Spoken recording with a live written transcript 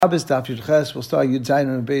Shabbos Daf Yud Ches. We'll start Yud Zayin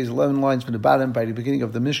and Beis 11 lines from the bottom by the beginning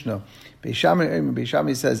of the Mishnah. Beis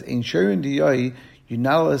Shammai says, "Ein Sherin Diyai, you're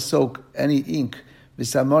not allowed to soak any ink,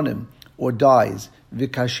 v'samonim or dyes,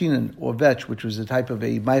 v'kashinin or vetch, which was a type of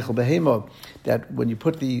a Michael behema, that when you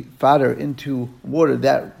put the fodder into water,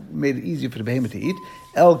 that made it easier for the behema to eat.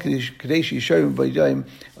 El Kadeshi Sherin B'Yayim,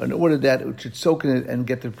 in order that it should soak in it and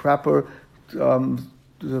get the proper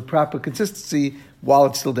consistency while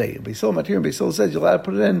it's still day." Beisil Matir and Beisil says you're allowed to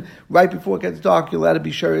put it in right before it gets dark. You're allowed to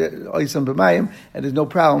be sure Oisam B'Mayim, and there's no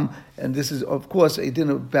problem. And this is, of course, a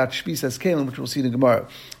din about Shvisas Kalim, which we'll see in the Gemara.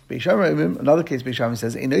 Another case, Beis Shammai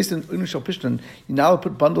says, you're now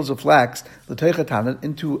put bundles of flax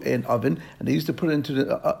into an oven, and they used to put it into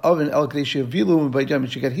the oven, it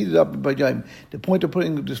should get heated up by Yom. The point of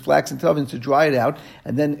putting this flax into the oven is to dry it out,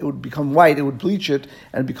 and then it would become white, it would bleach it,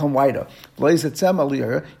 and become whiter.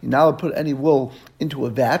 You now put any wool into a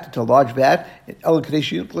vat, into a large vat, in order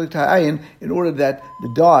that the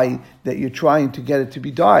dye that you're trying to get it to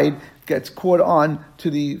be dyed gets caught on to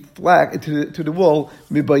the flax, to the wool,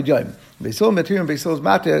 mibayjim. Beisil material and Beisil's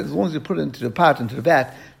matter, as long as you put it into the pot, into the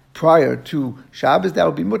vat, prior to Shabbos, that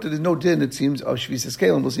would be mutter. There's no din, it seems, of Shvisas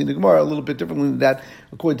Kalim. We'll see in the Gemara a little bit differently than that,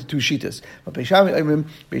 according to two shitas. But Beis Shammai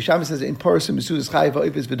says, in Parasim Mesudas Chayiv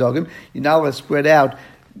Oifis V'Dogim, you're now allowed to spread out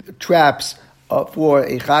traps for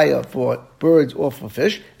a chaya, for birds or for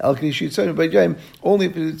fish, only if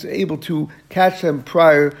it's able to catch them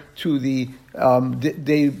prior to the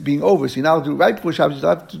day being over. So you now do it right before Shabbos. You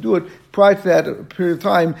have to do it prior to that period of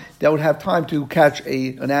time that would have time to catch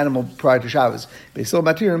an animal prior to Shabbos. Beisil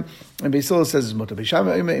Matirim, and Beisil says,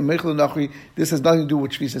 this has nothing to do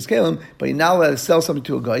with Shvisas Kalim, but you're now allowed to sell something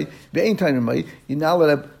to a guy. You're now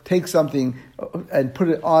allowed to take something and put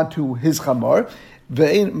it onto his chamar.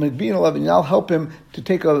 And I'll help him to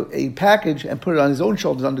take a package and put it on his own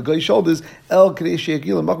shoulders, on the guy's shoulders, and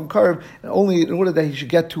only in order that he should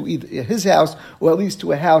get to either his house or at least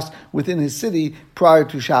to a house within his city prior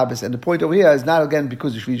to Shabbos. And the point over here is not again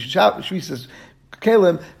because of Shvisas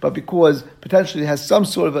Kalim, but because potentially it has some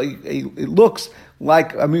sort of it looks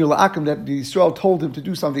like Amir La'akim, that the Yisrael told him to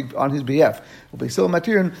do something on his behalf. Beisil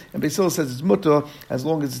Matirin, and Beisil says it's mutter, as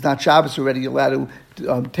long as it's not Shabbos already, you're allowed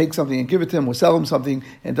to take something and give it to him or sell him something,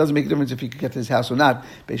 and it doesn't make a difference if he could get to his house or not.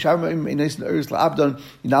 You're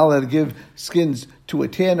not allowed to give skins to a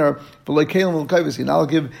tanner, you're not allowed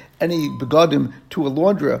to give any begadim to a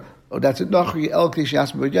launderer. That's it.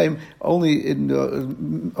 Only in the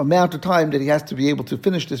amount of time that he has to be able to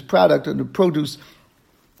finish this product and the produce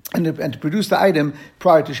and to produce the item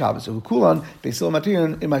prior to Shabbos. So Kulan, Beisil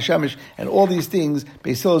Matir, Imam Shamish, and all these things,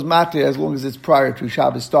 Beisil is Matir as long as it's prior to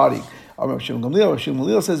Shabbos starting. Rav Shimon Gamliel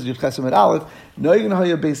says, Yud Chesed Amud Aleph, Noyeg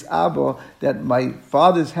Haya Beis Abba, that my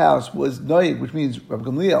father's house was Noyeg, which means Rav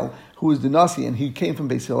Gamliel, who is the Nasi, and he came from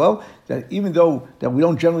Beis Hillel, that even though that we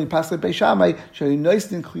don't generally pass like Beis Shammai,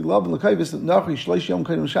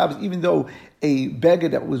 even though a beggar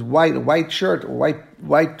that was white, a white shirt or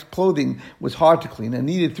white clothing was hard to clean and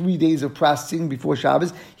needed 3 days of processing before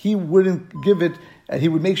Shabbos, he wouldn't give it, and he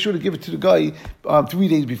would make sure to give it to the guy 3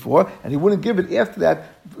 days before, and he wouldn't give it after that,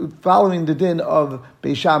 following the din of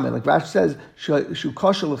Beis Shammai. Like Rashi says,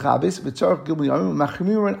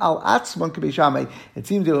 it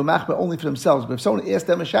seems they were machmer only for themselves. But if someone asked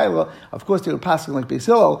them a shayla, of course they were passing like Beis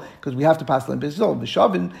Hillel, because we have to pass like Beis Hillel.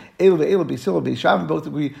 B'shavin, Elu ve'elu, Beis Hillel, Beis Shammai both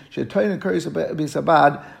agree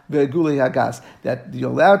that you're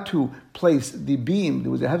allowed to place the beam.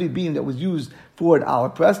 There was a heavy beam that was used for an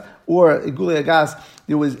olive press, or a gulei agas.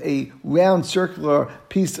 There was a round circular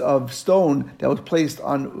piece of stone that was placed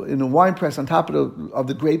in a wine press on top of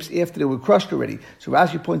the grapes after they were crushed already. So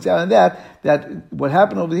Rashi points out in that what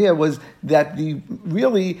happened over here was that the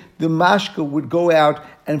mashka would go out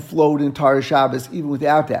and flow the entire Shabbos even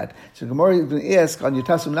without that. So Gemara is going to ask on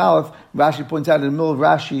Yotassim and Aleph, Rashi points out in the middle of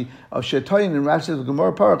Rashi of Shetoyin, and Rashi says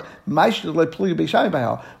Gemara Parak,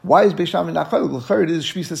 why is Beis Shammai not chayil? It is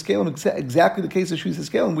Shvisas Kalim, exactly the case of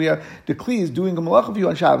Shvisas Kalim, where the Kli is doing a malacha for you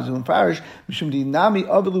on Shabbos. And Farish, Mishum Dinami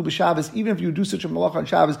Avalu b'Shabbos, even if you do such a malacha on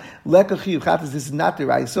Shabbos, Lekachi Chatas, this is not the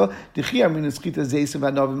Raisa. The Chiyar Min Eskita Zeisim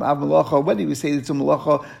Vanovim Av Malacha. Whether you say it's a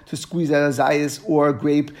malacha to squeeze out a zayis or a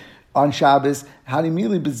grape on Shabbos, you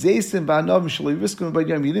didn't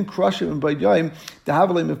crush it by Yom. The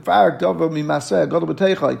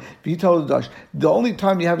only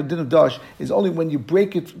time you have a din of dash is only when you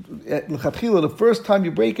break it the first time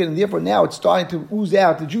you break it, and therefore now it's starting to ooze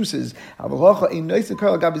out the juices.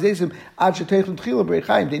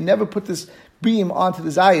 They never put this beam onto the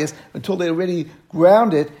zayis until they already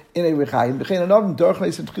ground it in a rechayim. B'chein anavim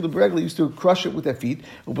darchneis and tchila b'regla used to crush it with their feet.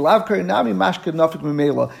 Ubelav karinami mashka nafik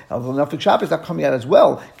memela. Although nafik Shabbos not coming out as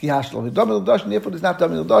well. Ki hashlo v'damil l'dash, and therefore it's not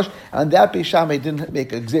damil l'dash. And that Beis Shammai didn't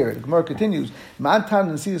make a gzera. The Gemara continues. Mantan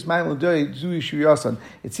and Sidus Mayim l'doy zui shuyasan.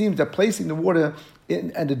 It seems that placing the water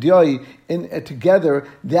and the diyai together,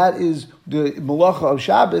 that is the malacha of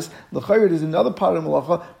Shabbos. L'chayr is another part of the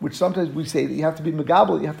malacha, which sometimes we say that you have to be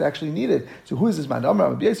megabel, you have to actually need it. So who is this man?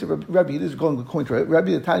 Rabbi, this is going to coin to it.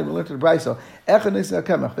 Rabbi the Tanya, we learned to the Brisa.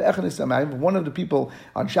 One of the people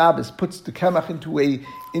on Shabbos puts the kemach into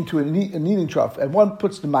a kneading trough, and one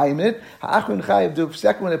puts the mayim in it. The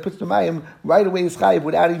second one that puts the mayim right away is chayiv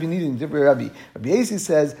without even needing the Rabbi. Rabbi Yossi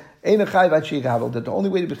says, that the only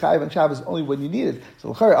way to be chayiv on Shabbos is only when you need it.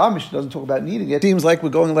 So our Mishnah doesn't talk about needing it. It seems like we're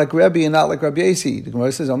going like Rabbi and not like Rabbi Yossi. The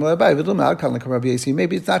Gemara says,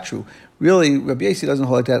 maybe it's not true. Really, Rabbi Yossi doesn't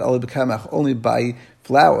hold like that only by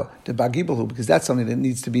flour, the bagibelhu, because that's something that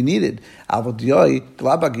needs to be kneaded.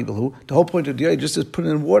 The whole point of diyai just is put it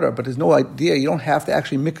in water, but there's no idea, you don't have to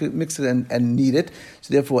actually mix it and knead it.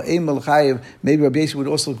 So therefore, maybe Rabbi Yossi would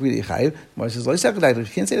also agree to chayiv. Gemara says, you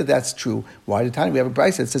can't say that that's true. Why? The time we have a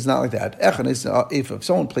brisa that says not like that. If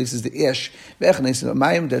someone places the ish, they're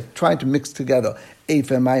trying to mix together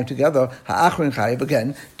Eifa and Mayim together, ha'achron chayiv,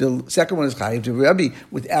 again, the second one is chayiv to Rabbi,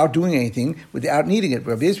 without doing anything, without needing it.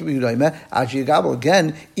 Rabbi Yisrael,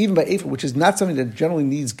 again, even by Eifa, which is not something that generally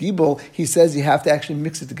needs gibel, he says you have to actually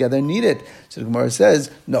mix it together and knead it. So the Gemara says,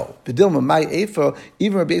 no, B'dilma, my Eifa,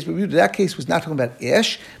 even Rabbi Yisrael, that case was not talking about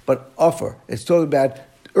ish, but offer. It's talking about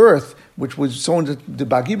earth, which was someone the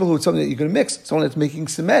bagibel, it's something that you're going to mix, someone that's making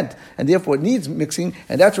cement, and therefore it needs mixing,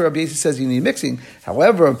 and that's what Rabbi Yossi says you need mixing.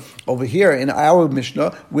 However, over here in our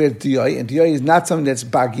Mishnah, where diyai, and diyai is not something that's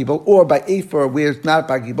bagibel, or by ephor, where it's not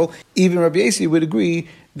bagibel, even Rabbi Yossi would agree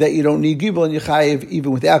that you don't need gibel and yechayiv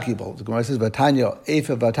even without gibel. The Gemara says, "Vatanya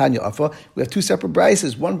efa, vatanya afa." We have two separate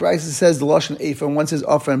brises. One brise says the lashon efa, and one says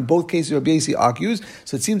afa. In both cases, Rabbi Yossi argues.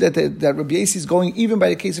 So it seems that Rabbi Yossi is going even by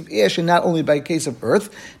the case of ash and not only by the case of earth.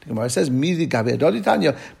 The Gemara says, "Midi gabe adadi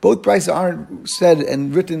tanya." Both brises aren't said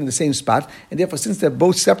and written in the same spot, and therefore, since they're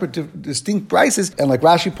both separate, distinct brises, and like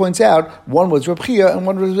Rashi points out, one was Reb Chia and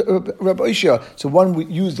one was Reb Oishia. So one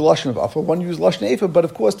used the lashon of afa, one used lashon efa. But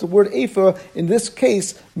of course, the word efa in this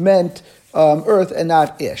case meant earth and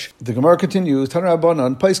not ish. The Gemara continues, you're allowed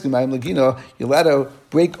to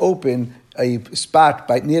break open a spot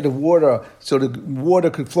near the water so the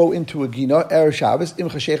water could flow into a gina, Erev Shabbos,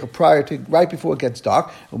 prior to, right before it gets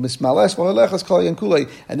dark, and then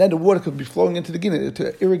the water could be flowing into the gina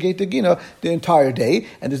to irrigate the gina the entire day,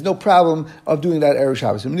 and there's no problem of doing that Erev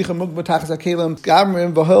Shabbos.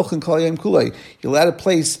 You're allowed to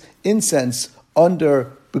place incense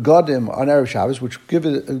under begadim on Erev Shabbos, which give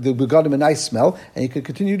the begadim a nice smell, and you can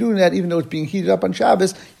continue doing that even though it's being heated up on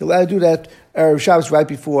Shabbos. You're allowed to do that Erev Shabbos right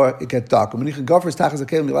before it gets dark. You're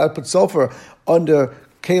allowed to put sulfur under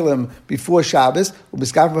kalim before Shabbos.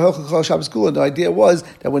 The idea was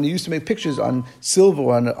that when you used to make pictures on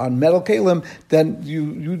silver, on metal kalim, then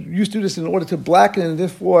you used to do this in order to blacken, and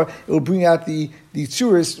therefore it will bring out the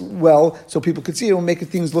tzuris well, so people could see it, will make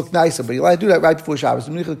things look nicer. But you're allowed to do that right before Shabbos.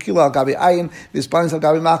 You're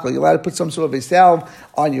allowed to put some sort of a salve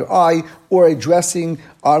on your eye, or a dressing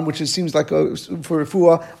on, which it seems like for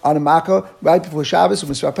refuah, on a makkah right before Shabbos,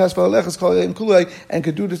 and could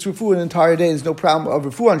do this refuah an entire day. There's no problem of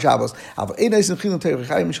refuah on Shabbos.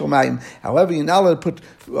 However, you're not allowed to put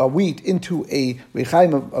wheat into a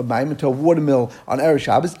rechaim of mayim, into a watermill on Erev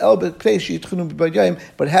Shabbos,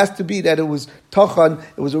 but it has to be that it was tachan,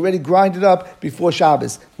 it was already grinded up before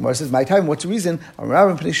Shabbos. Gemara says, my time, what's the reason?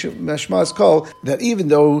 That even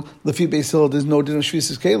though Lefi Beis Hillel there's no din of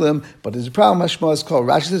shvisas kalim, but there's a problem. Mashma is called.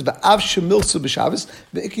 Rashi says, "Va'av shemilsa b'Shabbos,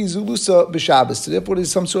 ve'iki zulusa b'Shabbos." So therefore,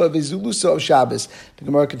 there's some sort of a zulusa of Shabbos. The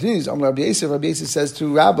Gemara continues. Rabbi Yosef says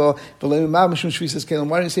to Rabba, "V'leim mishum shvisas kalim."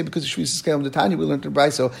 Why don't you say because of shvisas kalim? The Tanya we learned in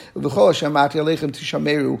Brayso, "V'chol shamati aleichem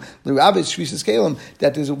tishameru." The Rabbi is shvisas kalim,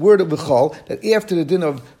 that there's a word of v'chol that after the din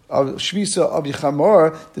of Shvisa of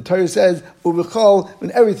Yichamor, the Torah says, U'v'chol,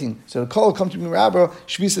 in everything. So the call comes from Rabbi,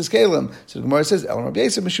 Shvisa's Kalim. So the Gemara says, El Rabbi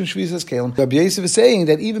Yosef, Mishum Shvisa's Kalim. Rabbi Yosef is saying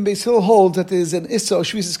that even Beis Hillel holds that there is an Issa of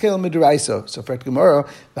Shvisa's Kalim Midiraisa. So for Gemara,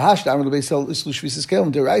 V'hash Damar Beis Hillel Islu Shvisa's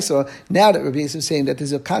Kalim Midiraisa. Now that Rabbi Yosef is saying that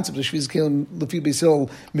there's a concept of Shvisa's Kalim Lefi Beis Hillel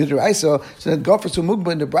Midiraisa, so then Gofar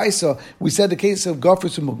Sumugba in the Braisa, we said the case of Gofar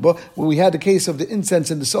Sumugba, where we had the case of the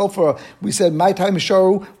incense and the sulfur, we said, my time is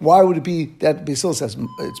Sharu, why would it be that Beis Hillel says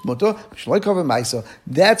it's it's mutter.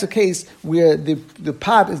 That's a case where the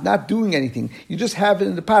pot is not doing anything. You just have it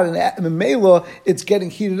in the pot, and Mela, it's getting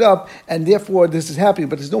heated up, and therefore this is happening.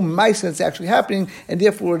 But there's no maisa that's actually happening, and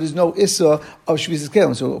therefore there's no issa of shvisas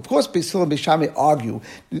kelim. So of course, Beis Hillel and Beis Shammai argue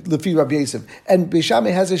lefi Rabbi Yosef, and Beis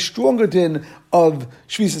Shammai has a stronger din of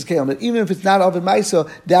shvisas kelim. That even if it's not of a maisa,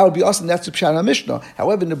 that would be awesome. That's the pshat Mishnah.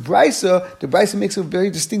 However, in the Brisa makes a very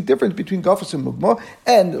distinct difference between gafos and mugma,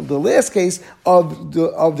 and the last case of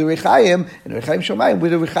the Rechaim and the Rechaim Shomayim, where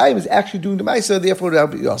the Rechaim is actually doing the Maisa, therefore that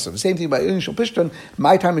would be awesome. The same thing by Inishal Pishtan,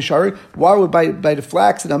 my time is Shari. Why would by the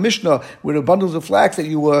flax in our Mishnah, where the bundles of flax that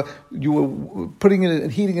you were putting in it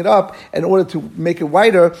and heating it up in order to make it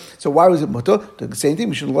whiter, so why was it mutter? The same thing,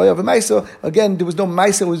 we should loy of a Maisa. Again, there was no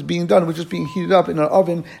Maisa was being done, it was just being heated up in an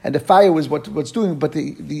oven, and the fire was what's doing, but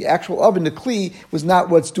the actual oven, the kli, was not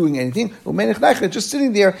what's doing anything. Just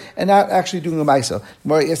sitting there and not actually doing a Maisa.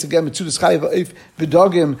 Yes, again, Mitzudas Chayiv if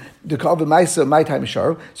Vidogim the Kavah Maisa my time is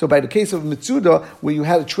Sharu. So by the case of Mitzuda, where you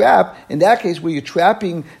had a trap, in that case where you're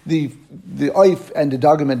trapping the oif and the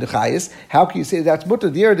dagim and the chayis, how can you say that's mutter?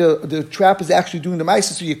 There, the trap is actually doing the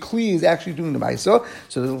Maisa, so your kli is actually doing the Maisa.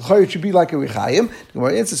 So the chayir should be like a rechayim. The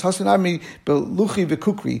Gemara answers Hasanami beluchi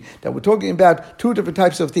v'kukri, that we're talking about two different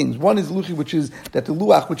types of things. One is luchi, which is that the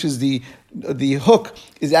luach, which is the hook,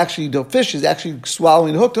 is actually, the fish is actually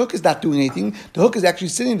swallowing the hook. The hook is not doing anything. The hook is actually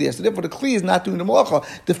sitting there. So therefore the kli is not doing the malacha.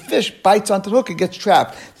 The fish bites onto the hook, it gets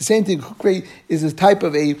trapped. The same thing, kukri is a type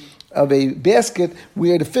of a basket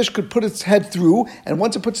where the fish could put its head through, and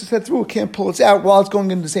once it puts its head through, it can't pull it out while it's going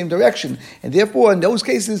in the same direction. And therefore, in those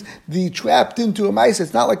cases, the trap into a mice,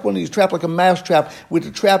 it's not like one of these traps, like a mouse trap, where the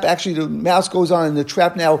trap actually, the mouse goes on and the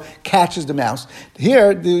trap now catches the mouse.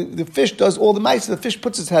 Here, the fish does all the mice, the fish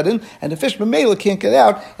puts its head in, and the fish, mamela, can't get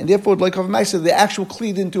out, and therefore, like of a mice, the actual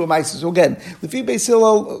cleat into a mice. So again, the Beis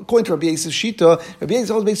Hillel, according to Rabbi Yosef's Shita, Beis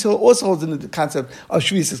Hillel also holds in the concept of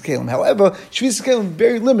shvisas kelim. However, shvisas kelim is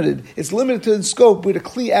very limited. It's limited to the scope where the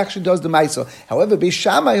kli actually does the maisa. However, Beis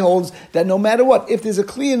Shammai holds that no matter what, if there's a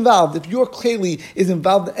kli involved, if your kli is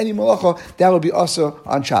involved in any malacha, that would be also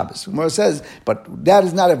on Shabbos. Gemara says, but that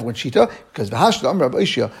is not everyone's shita, because v'hashda Amar Rav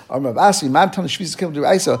Oshia, Amar Rav Asi, man tan shvisas kelim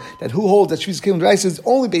d'oraisa, that who holds that shvisas kelim d'oraisa is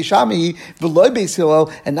only Beis Shammai, v'loy Beis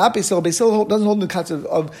Hillel, and not Beis Hillel. Beis Hillel doesn't hold the concept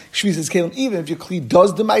of shvisas kelim. Even if your kli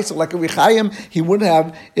does the maisa like a rechayim, he wouldn't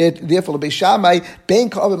have it. Therefore, Beis Shammai,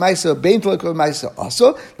 bein ka'av maisa, bein t'lek of maisa,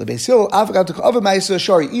 also the Beis Hillel.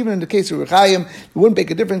 Even in the case of Rechayim, it wouldn't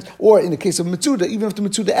make a difference. Or in the case of Mitzuda, even if the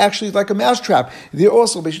Mitzuda actually is like a mousetrap, there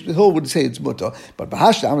also the Hill would say it's mutter. But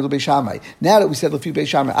Bahashta Amar Beis Shammai. Now that we said Lefi Beis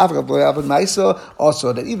Shammai,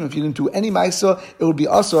 also that even if you didn't do any Maisa, it would be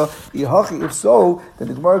also Yehachi. If so, then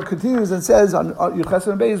the Gemara continues and says on Yechesed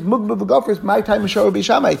and Beis Mugba v'Gafris, my time is Shara Beis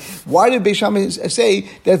Shammai. Why did Beis Shammai say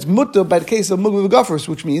that's mutter by the case of Mugba v'Gafris,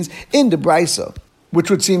 which means in the Brisa? Which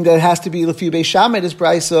would seem that it has to be Lefi Beis Shammai, this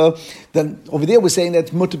Brisa. Then over there we're saying that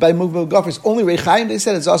it's mutter by Mugba v'Gafris. Only Rechaim, they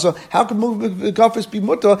said it's also. How could Mugba v'Gafris be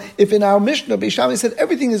mutter if in our Mishnah, Beis Shammai said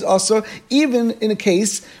everything is also, even in a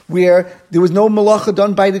case where there was no malacha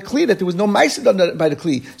done by the kli, that there was no ma'isa done by the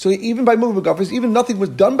kli. So even by Mugba v'Gafris, even nothing was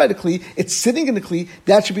done by the kli, it's sitting in the kli,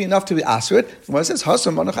 that should be enough to be aseret. When it says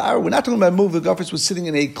Hasam, we're not talking about Mugba v'Gafris was sitting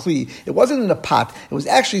in a kli. It wasn't in a pot. It was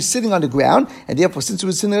actually sitting on the ground, and therefore since it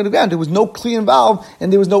was sitting on the ground, there was no kli involved,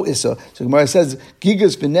 and there was no issa. So Gemara says,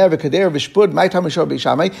 Gigas v'ner v'kader v'shpud, my time Beis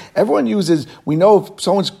Shammai. Everyone uses, we know if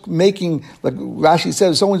someone's making, like Rashi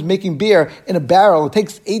says, if someone's making beer in a barrel, it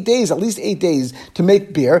takes 8 days, at least 8 days to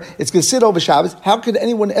make beer. It's going to sit over Shabbos. How could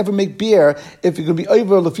anyone ever make beer if you're going to be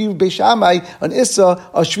over Lefi Beis Shammai, an issa,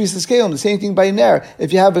 a shvisas kelim? The same thing by ner.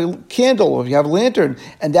 If you have a candle, or if you have a lantern,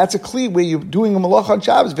 and that's a kli where you're doing a malach on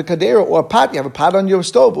Shabbos, v'kader, or a pot, you have a pot on your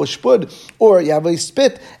stove, or shpud, or you have a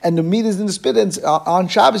spit, and the meat is in the spit, and on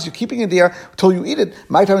Shabbos, you're keeping it there until you eat it.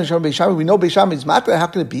 My time is Beis Shammai. We know Beis Shammai is mafker. How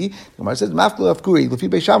can it be? The Gemara says mafker afkuri. Lefi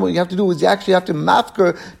Beis Shammai, what you have to do is you actually have to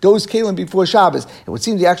mafker those kalim before Shabbos. It would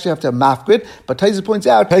seem you actually have to mafker it. But Taisa points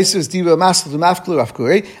out, Taisa diva maskel mafker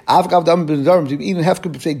afkuri. Avgav dam b'darim to even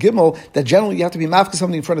hefker b'fei gimel, that generally you have to be mafker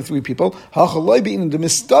something in front of 3 people. Hachaloi be'in the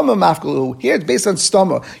mistama mafker. Here it's based on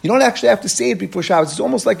stama. You don't actually have to say it before Shabbos. It's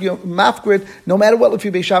almost like you mafker it no matter what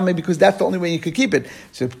Lefi Beis Shammai, because that's the only way you could keep it.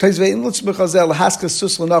 So Taisa ve'in litzmech hazel haskas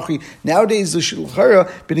sus l'nachi. Nowadays, the shulchara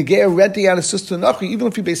b'negei renting out a sus l'nachi. Even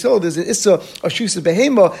if you Beis Hillel, there's an issa of shusas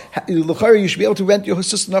behema. L'chara, you should be able to rent your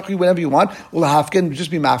sus l'nachi whenever you want. Ulahafken,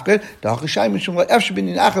 just be mafker.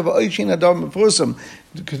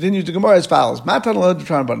 Continues the Gemara as follows. Who is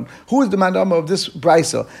the mandama of this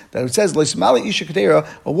brisa that it says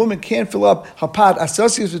a woman can't fill up her pot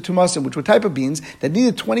associated with tumasim, which were type of beans that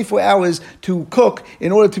needed 24 hours to cook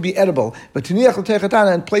in order to be edible, but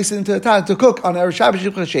and place it into the tana to cook on Erev Shabbos.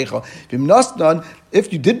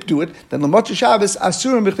 If you did do it, then L'motzei Shabbos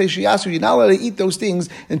asurim b'chdei sheyasu. You're not allowed to eat those things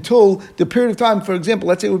until the period of time. For example,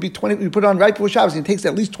 let's say it would be 20. You put it on right before Shabbos, and it takes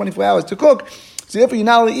at least 24 hours to cook. So therefore, you're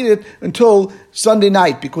not allowed to eat it until Sunday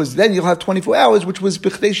night, because then you'll have 24 hours, which was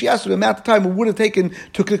b'chdei sheyasu, the amount of time it would have taken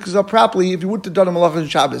to cook this up properly if you would have done a malach on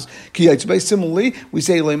Shabbos. Similarly, we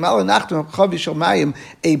say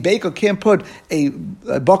a baker can't put a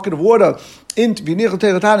bucket of water into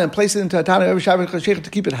and place it into a tana every Shabbos to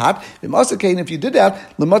keep it hot. If you did that,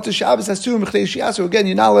 again,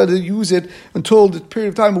 you're not allowed to use it until the period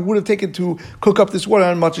of time it would have taken to cook up this water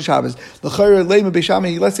on Motzei Shabbos. Let's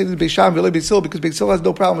say it's Beisham, because Beis Hillel has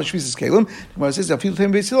no problem with Shvisas Kelim. When it says no,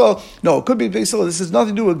 it could be Beis Hillel. This has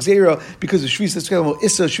nothing to do with Gzeira because of Shvisas Kelim or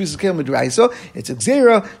Issa Shvisas Kelim D'Oraisa. It's a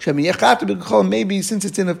Gzeira. Maybe since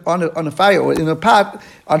it's on a fire or in a pot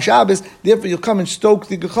on Shabbos, therefore you'll come and stoke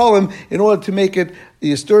the Gecholim in order to make it.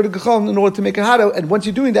 You stir the gecholim in order to make it hotter, and once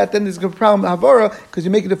you're doing that, then there's a problem havara because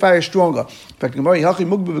you're making the fire stronger. In fact, if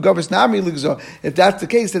that's the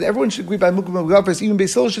case, then everyone should agree by mugba v'gavras. Even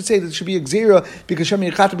Beis Hillel should say that it should be a gzeira because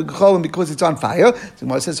shami yechata b'gecholim because it's on fire.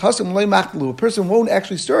 So it says hasam loy machtelu. A person won't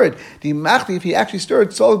actually stir it. The machli, if he actually stir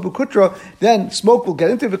it, solid b'kutra, then smoke will get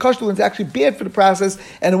into the kashlu, and it's actually bad for the process,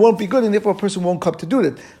 and it won't be good, and therefore a person won't come to do it.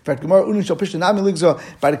 In fact, by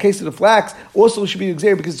the case of the flax, also it should be a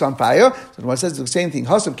gzeira because it's on fire. So it says the same thing.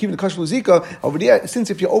 Hasam, keeping the kashlu zika over there. Since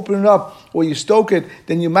if you open it up or you stoke it,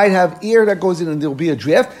 then you might have air that goes in and there will be a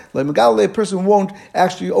draft. Like Megale, a person won't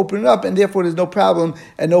actually open it up, and therefore there's no problem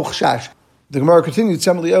and no chashash. The Gemara continued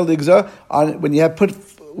on when you have put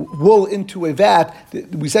wool into a vat.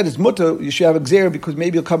 We said it's mutter. You should have a gzeira because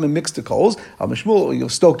maybe you'll come and mix the coals. Shmuel, you'll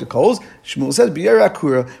stoke the coals. Shmuel says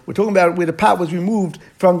b'yerakura. We're talking about where the pot was removed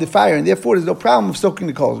from the fire, and therefore there's no problem of stoking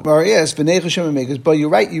the coals. But you're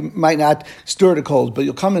right. You might not stir the coals, but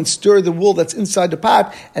you'll come and stir the wool that's inside the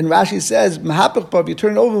pot. And Rashi says if you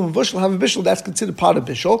turn it over and bushel, have a bishul. That's considered part of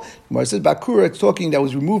bishul. It says bakura. It's talking that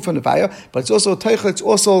was removed from the fire, but it's also teicha. It's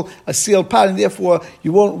also a sealed pot, and therefore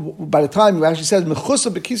you won't. By the time Rashi says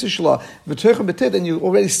mechusa and you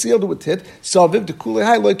already sealed it with tit. A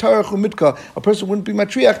person wouldn't be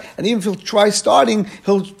matriach, and even if he'll try starting,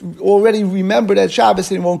 he'll already remember that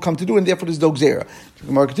Shabbos and he won't come to do it, and therefore there's no gzeira. The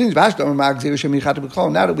Gemara continues. Now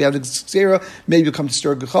that we have the gzeira, maybe you'll come to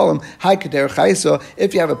stir gecholim.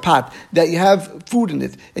 If you have a pot that you have food in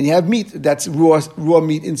it and you have meat that's raw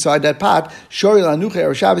meat inside that pot, you're allowed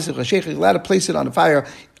to place it on the fire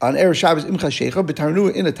on Erev Shabbos Imcha Shecha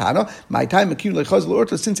B'Tarnu in a Tana. My time Akim Lechaz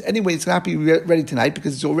L'Orta. Since anyway it's not be ready tonight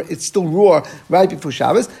because it's still raw right before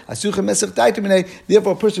Shabbos. Asucha Mesach Daitamine.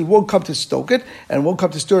 Therefore, a person won't come to stoke it and won't come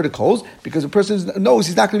to stir the coals because the person knows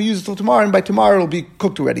he's not going to use it till tomorrow, and by tomorrow it'll be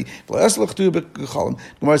cooked already. Gemara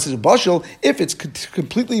says Bashal. If it's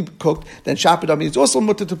completely cooked, then Shabbos it's also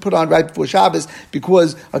mutter to put on right before Shabbos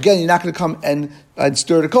because again you're not going to come and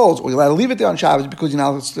stir the coals, or you're allowed to leave it there on Shabbos because you're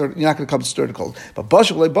not going to come to stir the coals. But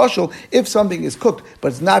Bashal, if something is cooked, but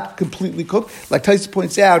it's not completely cooked, like Taisa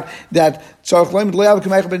points out that it's not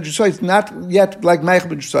yet like Meicha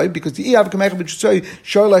ben Shusay, because the Iav Meicha ben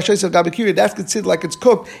Shusay, that's considered like it's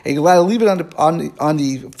cooked, and you're allowed to leave it on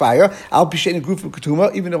the fire, Al Pishen a group of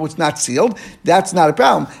Ketuma, even though it's not sealed, that's not a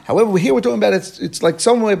problem. However, here we're talking about it's like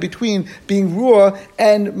somewhere between being raw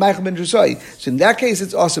and Meicha ben Shusay. So in that case,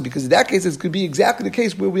 it's also, because in that case, it could be exactly the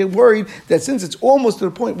case where we're worried that since it's almost to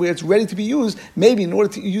the point where it's ready to be used, maybe in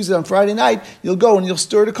order to use it on Friday night, you'll go and you'll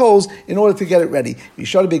stir the coals in order to get it ready.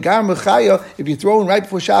 If you throw in right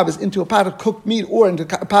before Shabbos into a pot of cooked meat or into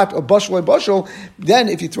a pot of bushel, then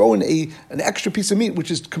if you throw in an extra piece of meat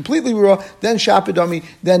which is completely raw, then Shabbos,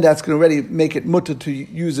 then that's going to already make it mutter to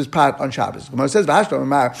use this pot on Shabbos. Gemara says, now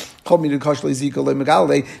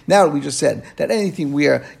we just said that anything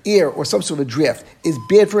where air or some sort of draft is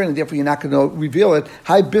bad for it, and therefore you're not going to reveal it.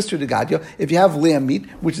 High bister de gadya. If you have lamb meat,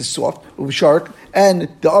 which is soft, or shark, and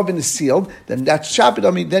the oven is sealed, then that's Shabbos.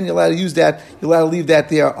 Then you're allowed to use that. You're allowed to leave that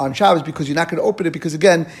there on Shabbos because you're not going to open it, because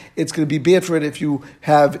again, it's going to be bad for it if you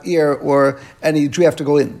have air or any draft to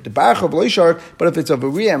go in. The barach of shark, but if it's of a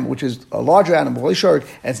ram, which is a larger animal, shark,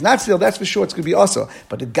 and it's not sealed, that's for sure it's going to be also.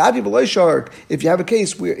 But the gadi of shark, if you have a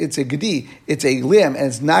case where it's a gadi, it's a lamb, and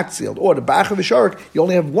it's not sealed, or the barach of a shark, you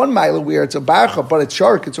only have one mile where it's a barach, but it's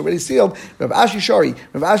shark, it's already sealed. Rav Ashi Shari,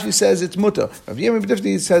 Rav Ashi says it's mutter. Rav Yirmiyah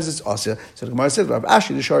B'Difni says it's asa. So the Gemara says Rav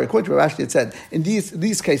Ashi the Shari, according to Rav Ashi, it said in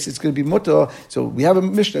these cases it's going to be mutter. So we have a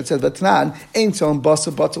Mishnah that says that Kan, ain't selling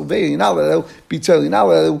basa, batzal veil, you're not allowed to be you're not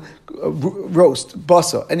allowed to roast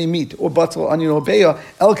basa, any meat, or batzal, onion, or beya,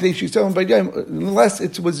 el kadesh yisrael by yom, unless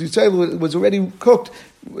it was yisrael, it was already cooked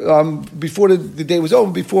before the day was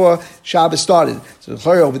over, before Shabbos started. So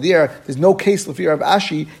over there's no case lefir of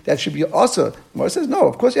Ashi that should be asa. Gemara says no.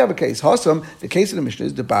 Of course you have a case. Hasam, the case of the Mishnah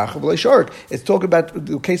is the barach of leishark. It's talking about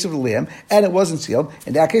the case of the lamb, and it wasn't sealed.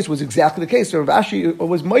 And that case was exactly the case. So Rav Ashi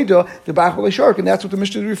was maida the barach of leishark, and that's what the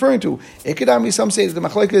Mishnah is referring to. Ikadami, some say that the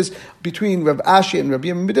machlekes between Rav Ashi and Rabbi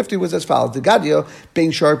Yirmiyah Midifti was as follows: the gadia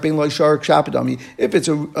bein shark, bein leishark, shapadami. If it's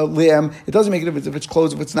a lamb, it doesn't make a difference if it's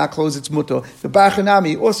closed. If it's not closed, it's mutter. The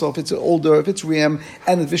barachanami also, if it's older, if it's ram,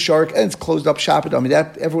 and if it's shark, and it's closed up shapadami,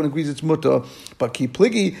 that everyone agrees it's mutter. But ki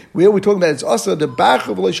pligi, where we're talking about it's also the barach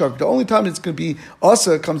of leishark. The only time it's going to be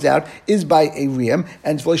also comes out is by a ram,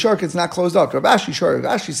 and for leishark it's not closed up. Rav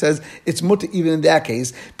Ashi says it's mutter even in that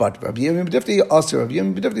case. But Rabbi Yirmiyah Midifti also, Rabbi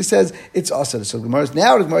Yirmiyah Midifti says it's also. So the Gemara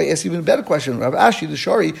asks even a better question. Rav Ashi the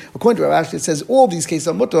Shari, according to Rav Ashi, it says all these cases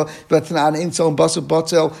are mutter, but it's not ain't selling basu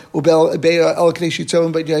batzel ubel beya el kadesh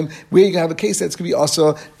yitzon by jam. Where you can have a case that's going to be also.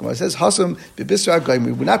 Gemara says hasam bibisra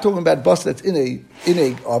gaimri. We're not talking about bus that's in a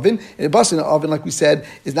oven. And a bus in an oven, like we said,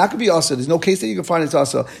 is not going to be also. There's no case that you can find it's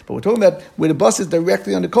also. But we're talking about where the bus is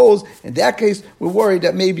directly on the coals. In that case, we're worried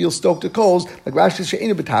that maybe you'll stoke the coals, like Rashi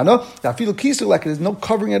she'ena betana. Now, feel kisu like there's no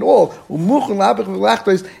covering at all.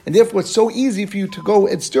 And therefore, it's so easy for you to go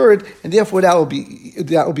and stir it, and therefore that will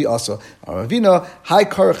be also. Ravina high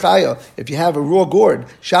karachaya. If you have a raw gourd,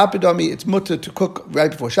 shapadami, it's mutter to cook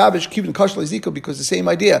right before Shabbos. Keep it in kosher zika because the same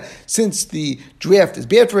idea. Since the draft is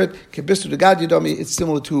bad for it, kebistu the gadyadami, it's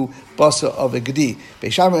similar to basa of a gedi.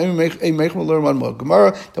 Learn one more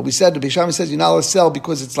Gemara that we said. The Beishami says you're not allowed to sell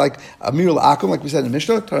because it's like a mir la'akum, like we said in the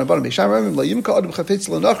Mishnah. You're not allowed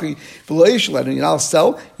to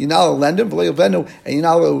sell, you're not allowed to lend him, and you're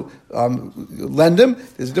not allowed to lend him.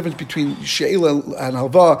 There's a difference between she'ela and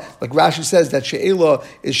halva. Like Rashi says that she'ela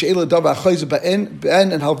is she'ela davar chayzer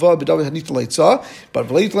ben and halva b'davar hanita leitzah. But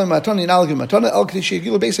v'leitlam matana yinalagim matana el kadesh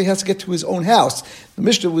she'egila basically has to get to his own house. The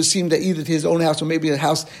Mishnah would seem that either to his own house or maybe a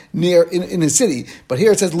house near in a city. But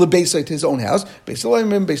here it says lebesai to his own house.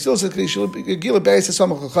 Beisil says kadesh she'egila beis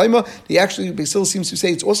hasamach l'chayma. He actually Beisil seems to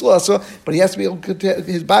say it's also asa, but he has to be able to get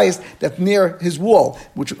his bias that's near his wall,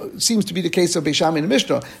 which seems to be the case of Beishami in the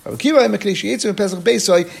Mishnah.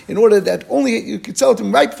 In order that only you could sell it to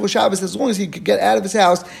him right before Shabbos, as long as he could get out of his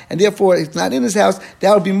house, and therefore it's not in his house,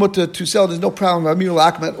 that would be mutter to sell. There's no problem with Amir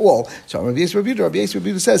Lakim at all. So Rabbi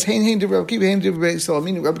Yisrael says, meaning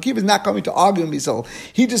Rabbi Akiva is not coming to argue in Beisil.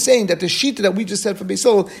 He's just saying that the shita that we just said for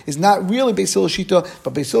Beisil is not really Beisil shita,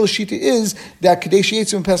 but Beisil shita is that Kadesh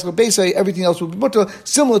Yitzim and Pesach Beisai, everything else will be mutter,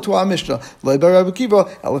 similar to our Mishnah. Rabbi Akiva,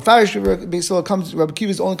 Beisil comes. Rabbi Akiva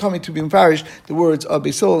is only coming to be mefarish the words of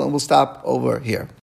Beisil, and we'll stop over here.